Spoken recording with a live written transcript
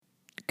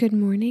Good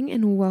morning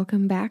and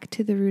welcome back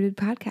to the Rooted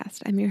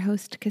Podcast. I'm your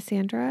host,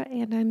 Cassandra,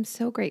 and I'm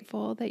so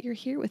grateful that you're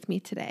here with me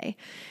today.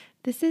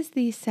 This is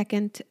the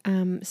second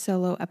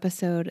solo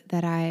episode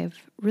that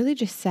I've really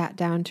just sat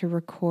down to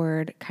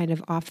record kind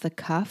of off the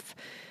cuff.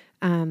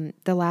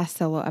 The last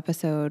solo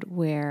episode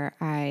where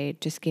I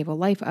just gave a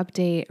life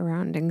update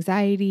around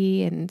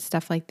anxiety and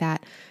stuff like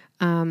that.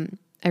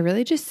 I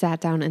really just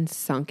sat down and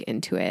sunk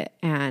into it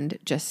and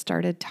just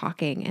started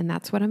talking. And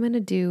that's what I'm going to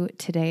do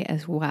today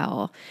as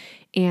well.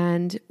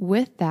 And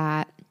with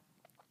that,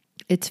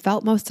 it's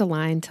felt most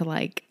aligned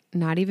to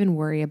not even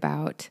worry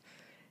about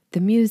the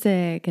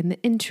music and the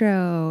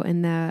intro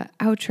and the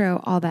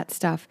outro, all that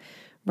stuff,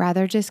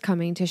 rather just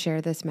coming to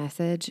share this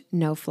message,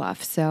 no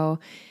fluff. So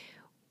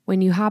when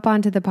you hop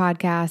onto the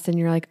podcast and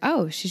you're like,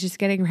 oh, she's just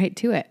getting right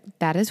to it.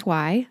 That is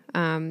why.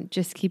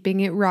 Just keeping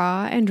it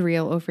raw and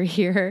real over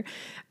here.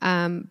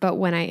 But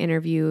when I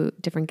interview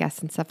different guests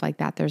and stuff like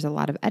that, there's a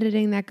lot of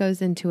editing that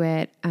goes into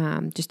it,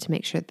 just to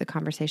make sure that the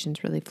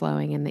conversation's really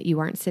flowing and that you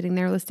aren't sitting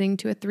there listening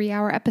to a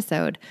 3-hour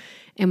episode.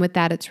 And with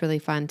that, it's really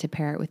fun to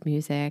pair it with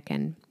music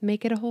and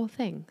make it a whole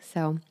thing.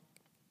 So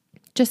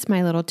just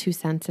my little 2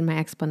 cents and my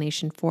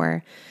explanation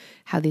for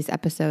how these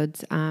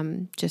episodes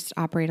just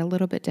operate a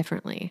little bit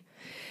differently.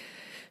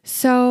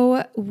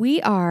 So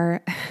we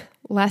are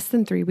less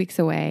than 3 weeks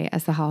away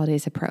as the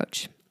holidays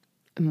approach.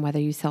 And whether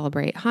you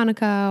celebrate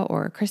Hanukkah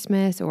or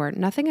Christmas or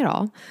nothing at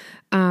all,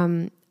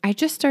 I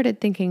just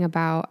started thinking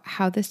about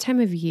how this time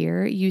of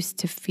year used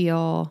to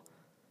feel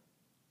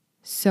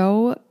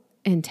so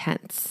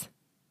intense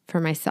for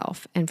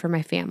myself and for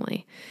my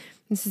family.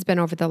 This has been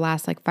over the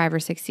last 5 or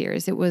 6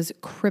 years. It was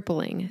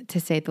crippling, to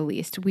say the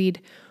least. We'd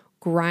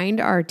grind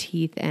our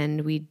teeth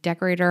and we'd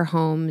decorate our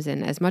homes,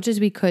 and as much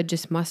as we could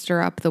just muster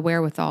up the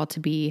wherewithal to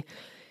be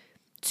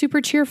super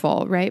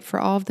cheerful, right, for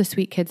all of the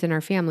sweet kids in our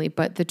family.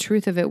 But the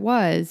truth of it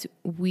was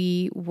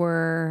we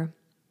were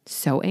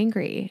so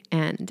angry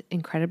and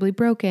incredibly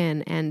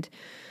broken and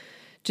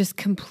just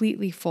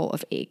completely full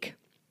of ache.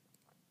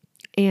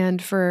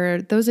 And for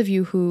those of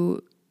you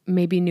who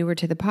may be newer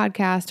to the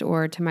podcast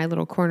or to my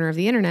little corner of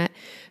the internet,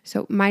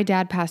 so my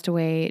dad passed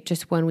away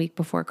just 1 week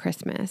before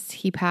Christmas.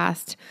 He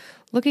passed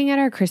looking at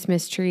our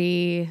Christmas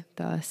tree,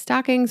 the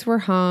stockings were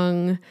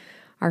hung,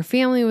 our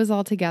family was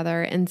all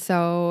together. And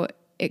so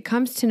it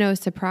comes to no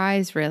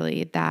surprise,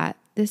 really, that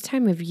this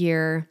time of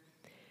year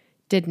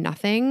did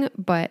nothing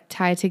but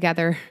tie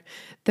together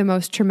the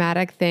most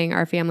traumatic thing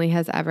our family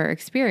has ever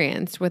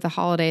experienced with a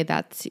holiday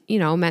that's,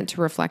 meant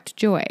to reflect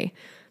joy,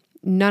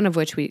 none of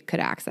which we could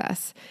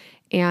access.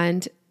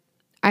 And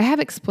I have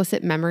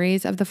explicit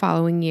memories of the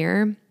following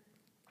year,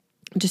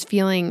 just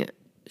feeling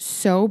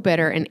so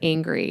bitter and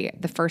angry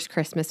the first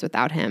Christmas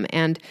without him.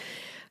 And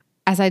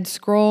as I'd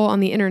scroll on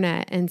the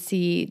internet and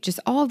see just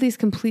all of these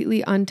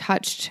completely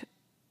untouched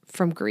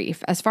from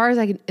grief, as far as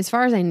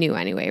I knew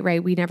anyway,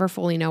 right? We never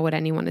fully know what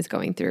anyone is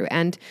going through.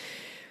 And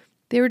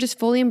they were just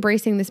fully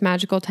embracing this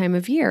magical time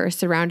of year,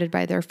 surrounded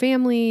by their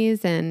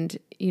families and,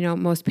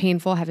 most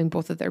painful, having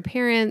both of their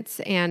parents.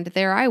 And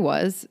there I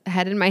was,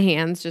 head in my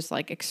hands, just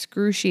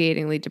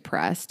excruciatingly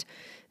depressed,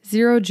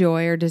 zero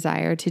joy or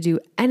desire to do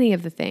any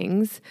of the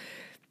things,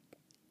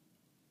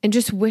 and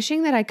just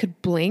wishing that I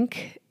could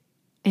blink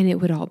and it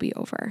would all be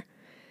over.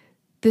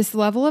 This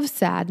level of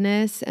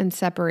sadness and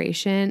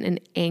separation and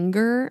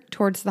anger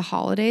towards the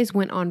holidays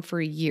went on for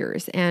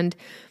years. And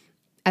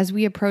as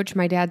we approach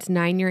my dad's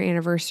 9-year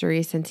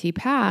anniversary since he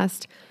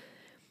passed,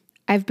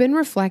 I've been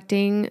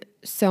reflecting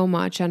so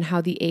much on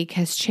how the ache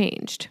has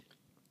changed.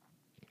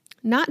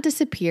 Not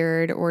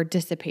disappeared or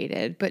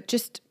dissipated, but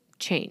just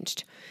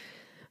changed.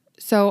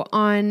 So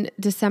on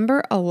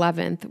December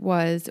 11th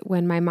was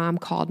when my mom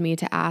called me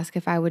to ask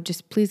if I would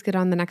just please get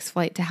on the next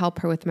flight to help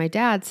her with my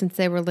dad, since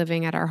they were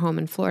living at our home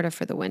in Florida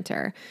for the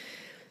winter.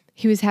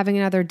 He was having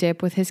another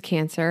dip with his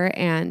cancer,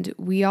 and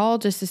we all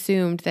just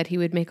assumed that he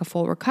would make a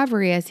full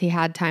recovery as he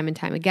had time and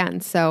time again.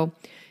 So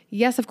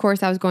yes, of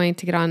course, I was going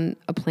to get on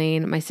a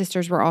plane. My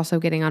sisters were also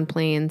getting on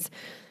planes.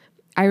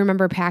 I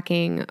remember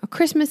packing a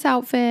Christmas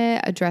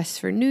outfit, a dress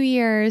for New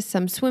Year's,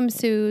 some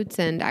swimsuits,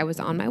 and I was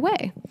on my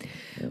way.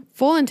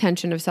 Full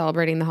intention of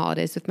celebrating the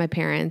holidays with my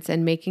parents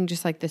and making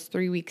just this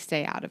 3-week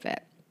stay out of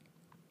it.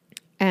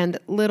 And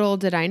little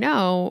did I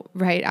know,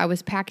 right, I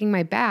was packing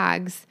my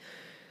bags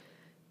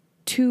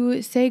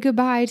to say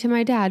goodbye to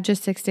my dad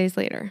just 6 days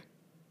later.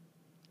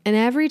 And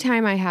every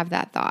time I have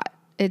that thought,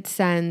 it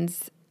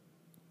sends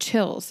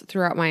chills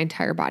throughout my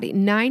entire body.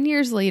 9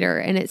 years later,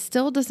 and it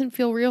still doesn't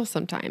feel real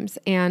sometimes.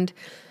 And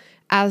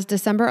as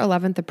December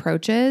 11th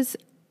approaches,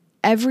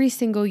 every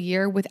single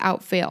year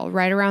without fail,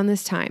 right around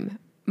this time,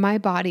 my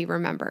body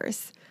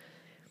remembers.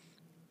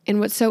 And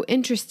what's so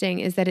interesting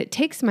is that it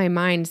takes my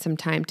mind some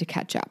time to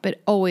catch up.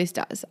 It always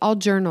does. I'll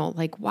journal,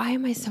 why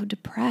am I so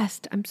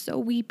depressed? I'm so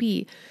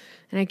weepy,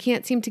 and I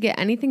can't seem to get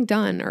anything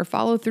done or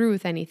follow through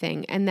with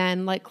anything. And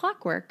then, like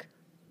clockwork,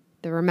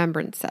 the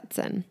remembrance sets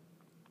in.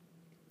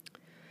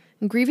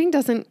 And grieving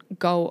doesn't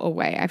go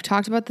away. I've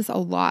talked about this a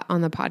lot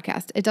on the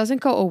podcast. It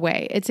doesn't go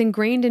away. It's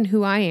ingrained in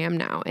who I am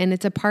now, and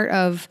it's a part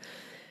of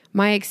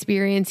my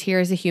experience here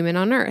as a human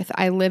on earth.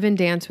 I live and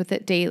dance with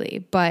it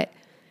daily, but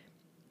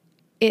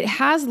it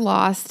has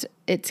lost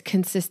its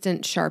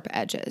consistent sharp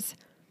edges.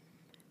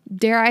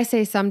 Dare I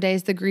say, some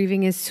days the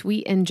grieving is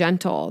sweet and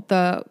gentle,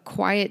 the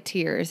quiet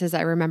tears as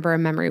I remember a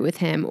memory with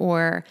him,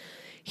 or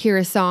hear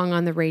a song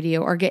on the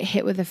radio, or get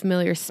hit with a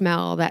familiar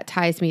smell that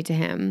ties me to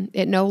him.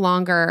 It no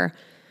longer,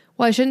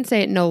 well, I shouldn't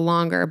say it no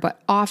longer,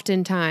 but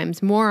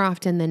oftentimes, more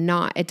often than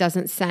not, it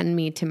doesn't send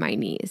me to my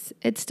knees.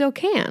 It still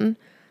can,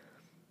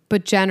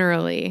 but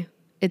generally,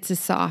 it's a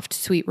soft,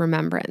 sweet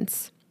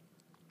remembrance.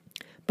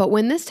 But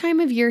when this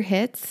time of year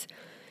hits,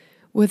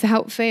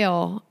 without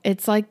fail,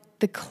 it's like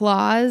the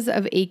claws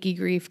of achy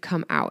grief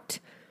come out.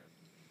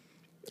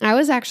 I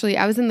was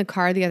in the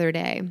car the other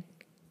day,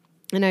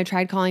 and I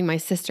tried calling my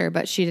sister,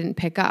 but she didn't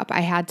pick up.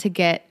 I had to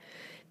get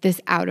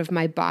this out of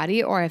my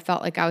body, or I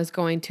felt like I was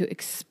going to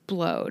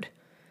explode,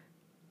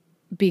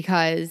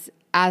 because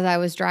as I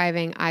was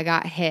driving, I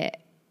got hit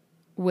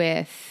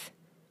with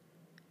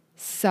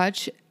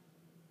such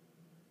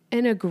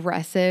an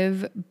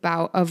aggressive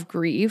bout of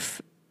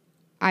grief.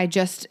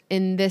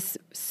 In this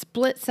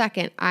split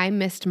second, I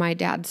missed my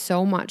dad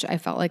so much. I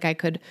felt like I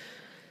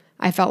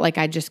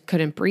just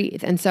couldn't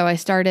breathe. And so I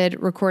started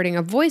recording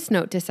a voice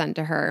note to send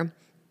to her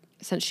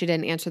since she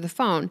didn't answer the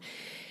phone.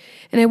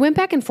 And I went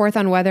back and forth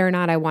on whether or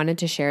not I wanted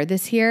to share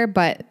this here,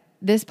 but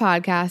this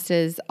podcast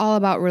is all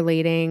about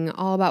relating,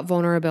 all about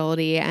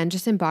vulnerability, and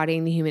just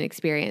embodying the human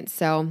experience.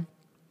 So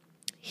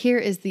here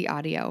is the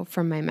audio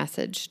from my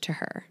message to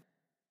her.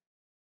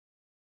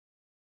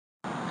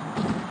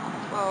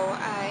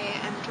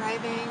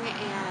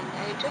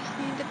 Just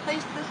need to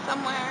place this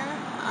somewhere.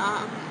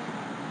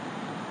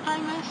 I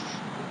miss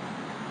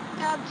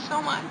Dad so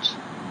much.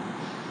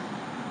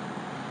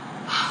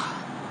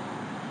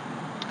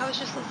 I was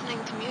just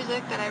listening to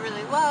music that I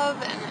really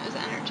love, and it was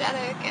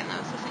energetic, and I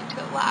was listening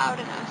to it loud,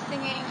 and I was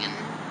singing, and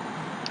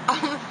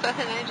all of a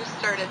sudden I just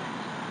started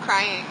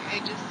crying. I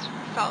just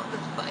felt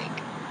this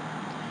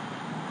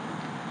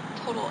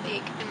total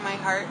ache in my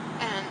heart,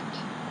 and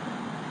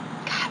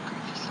God,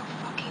 grief is so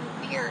fucking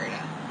weird.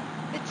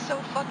 It's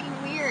so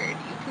fucking weird.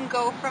 You can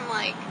go from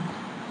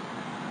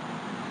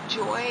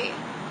joy,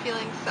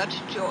 feeling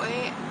such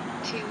joy,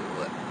 to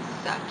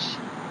such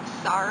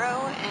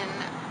sorrow in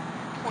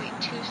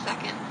 0.2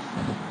 seconds.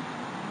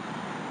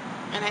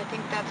 And I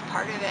think that's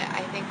part of it.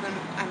 I think when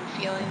I'm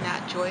feeling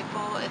that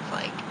joyful, it's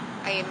like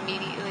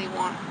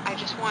I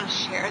just want to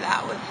share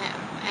that with him.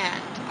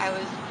 And I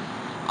was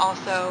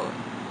also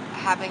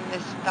having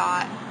this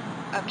thought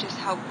of just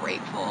how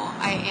grateful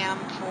I am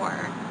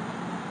for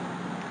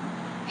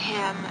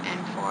him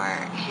and for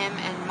him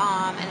and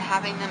Mom, and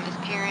having them as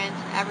parents,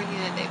 and everything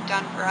that they've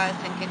done for us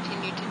and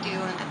continue to do,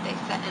 and that they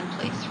set in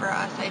place for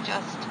us. I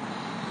just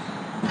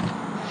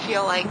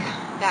feel like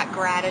that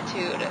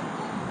gratitude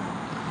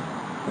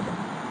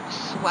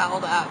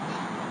swelled up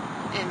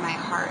in my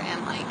heart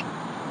and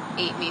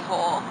ate me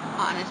whole.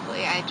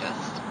 Honestly, I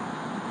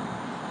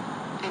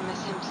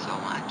miss him so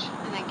much,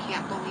 and I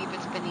can't believe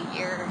it's been a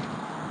year.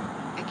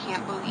 I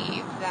can't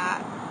believe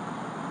that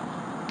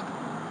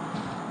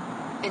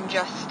in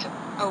just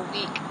a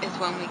week is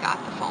when we got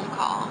the phone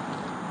call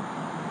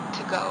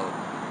to go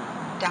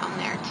down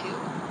there to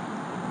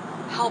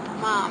help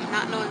Mom,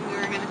 not knowing we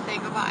were going to say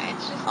goodbye.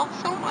 It's just all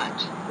so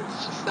much.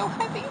 It's just so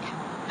heavy.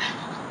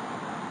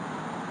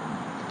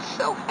 It's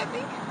so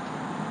heavy.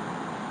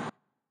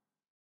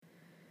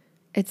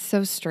 It's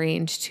so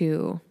strange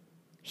to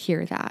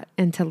hear that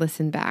and to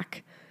listen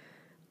back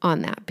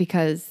on that,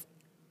 because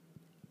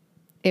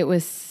it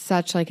was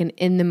such an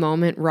in the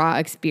moment raw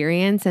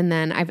experience. And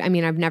then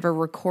I've never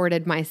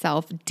recorded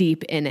myself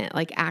deep in it,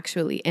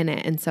 actually in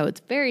it. And so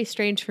it's very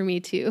strange for me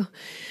to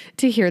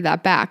hear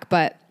that back.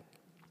 But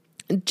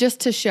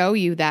just to show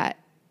you that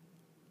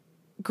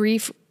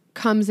grief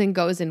comes and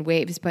goes in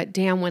waves, but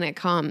damn, when it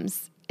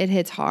comes, it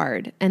hits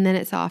hard, and then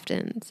it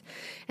softens,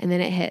 and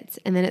then it hits,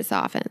 and then it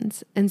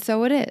softens. And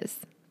so it is.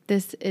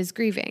 This is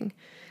grieving.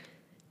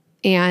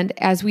 And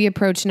as we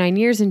approach 9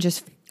 years,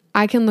 and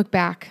I can look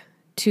back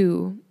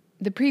to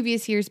the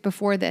previous years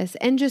before this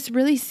and just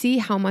really see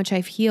how much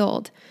I've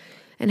healed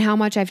and how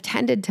much I've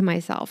tended to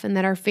myself, and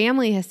that our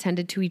family has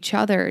tended to each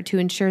other to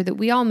ensure that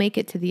we all make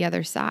it to the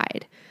other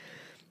side,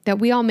 that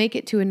we all make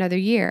it to another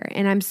year.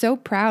 And I'm so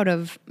proud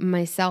of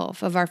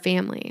myself, of our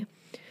family.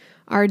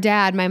 Our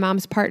dad, my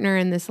mom's partner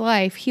in this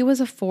life, he was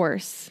a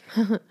force.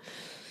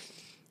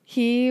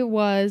 He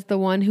was the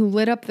one who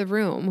lit up the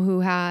room,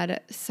 who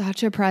had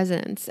such a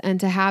presence. And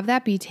to have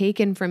that be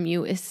taken from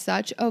you is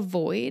such a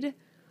void.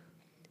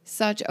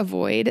 Such a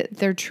void.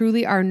 There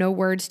truly are no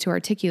words to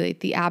articulate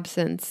the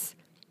absence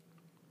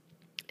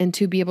and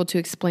to be able to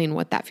explain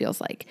what that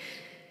feels like.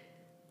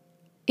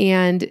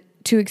 And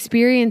to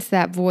experience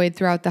that void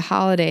throughout the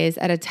holidays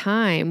at a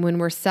time when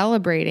we're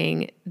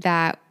celebrating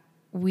that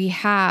we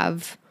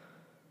have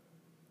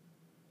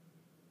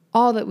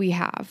all that we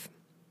have,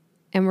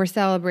 and we're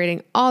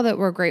celebrating all that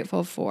we're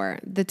grateful for,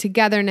 the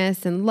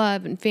togetherness and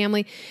love and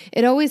family,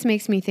 it always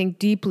makes me think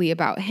deeply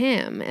about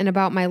him and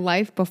about my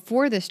life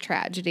before this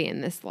tragedy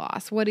and this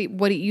loss, what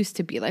it used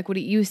to be like, what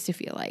it used to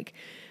feel like,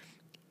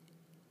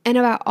 and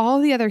about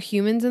all the other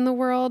humans in the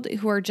world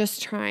who are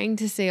just trying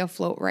to stay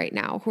afloat right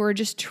now, who are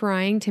just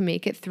trying to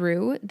make it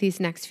through these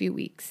next few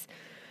weeks.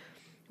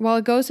 While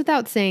it goes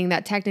without saying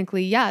that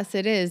technically, yes,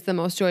 it is the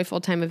most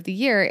joyful time of the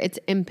year, it's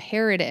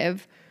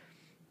imperative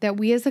that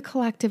we as a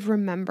collective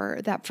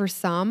remember that for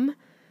some,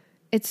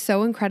 it's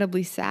so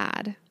incredibly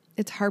sad.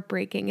 It's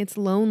heartbreaking, it's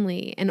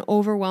lonely, and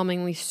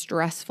overwhelmingly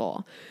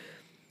stressful.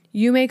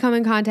 You may come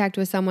in contact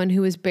with someone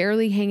who is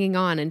barely hanging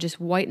on and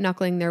just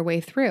white-knuckling their way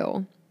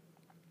through,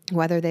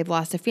 whether they've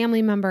lost a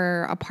family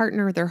member, a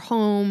partner, their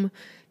home,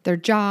 their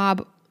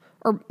job,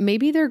 or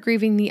maybe they're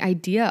grieving the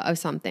idea of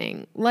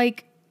something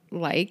like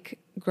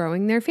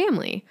growing their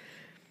family.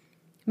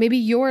 Maybe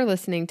you're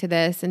listening to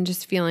this and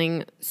just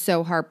feeling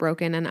so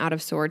heartbroken and out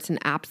of sorts and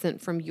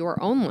absent from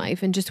your own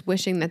life and just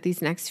wishing that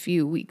these next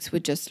few weeks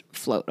would just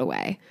float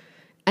away.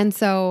 And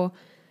so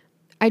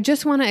I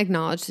just want to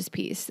acknowledge this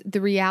piece,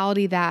 the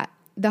reality that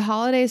the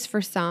holidays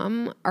for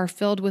some are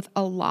filled with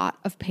a lot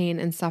of pain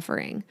and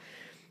suffering,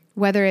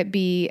 whether it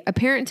be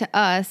apparent to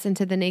us and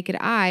to the naked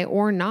eye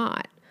or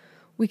not.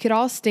 We could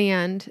all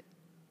stand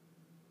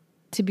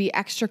to be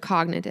extra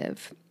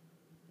cognitive,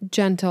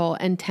 gentle,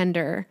 and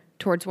tender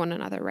towards one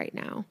another right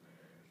now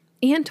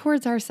and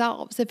towards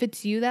ourselves. If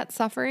it's you that's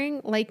suffering,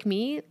 like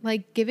me,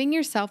 like giving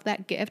yourself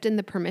that gift and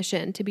the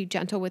permission to be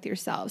gentle with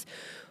yourselves.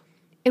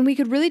 And we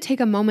could really take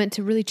a moment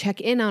to really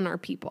check in on our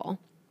people,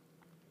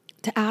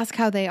 to ask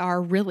how they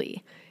are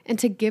really, and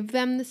to give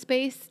them the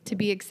space to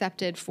be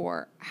accepted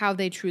for how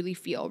they truly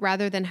feel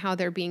rather than how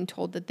they're being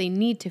told that they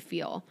need to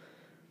feel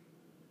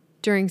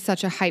during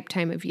such a hype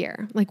time of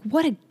year. Like,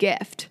 what a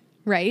gift,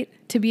 right?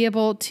 To be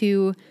able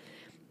to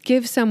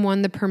give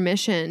someone the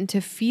permission to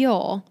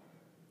feel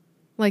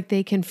like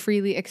they can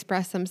freely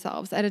express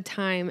themselves at a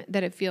time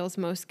that it feels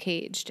most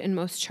caged and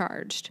most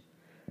charged.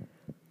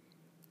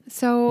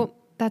 So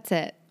that's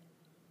it.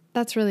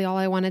 That's really all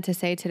I wanted to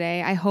say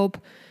today. I hope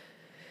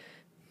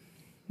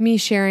me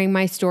sharing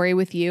my story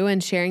with you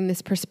and sharing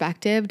this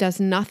perspective does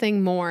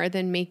nothing more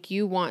than make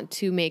you want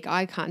to make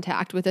eye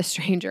contact with a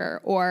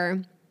stranger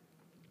or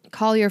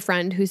call your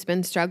friend who's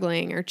been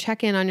struggling or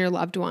check in on your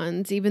loved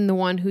ones, even the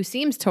one who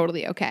seems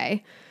totally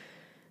okay.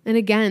 And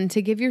again,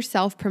 to give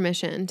yourself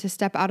permission to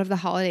step out of the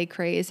holiday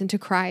craze and to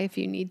cry if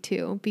you need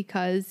to,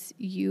 because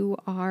you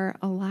are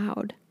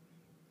allowed.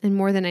 And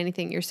more than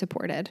anything, you're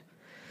supported.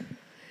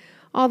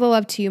 All the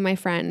love to you, my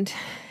friend,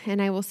 and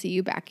I will see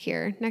you back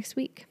here next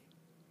week.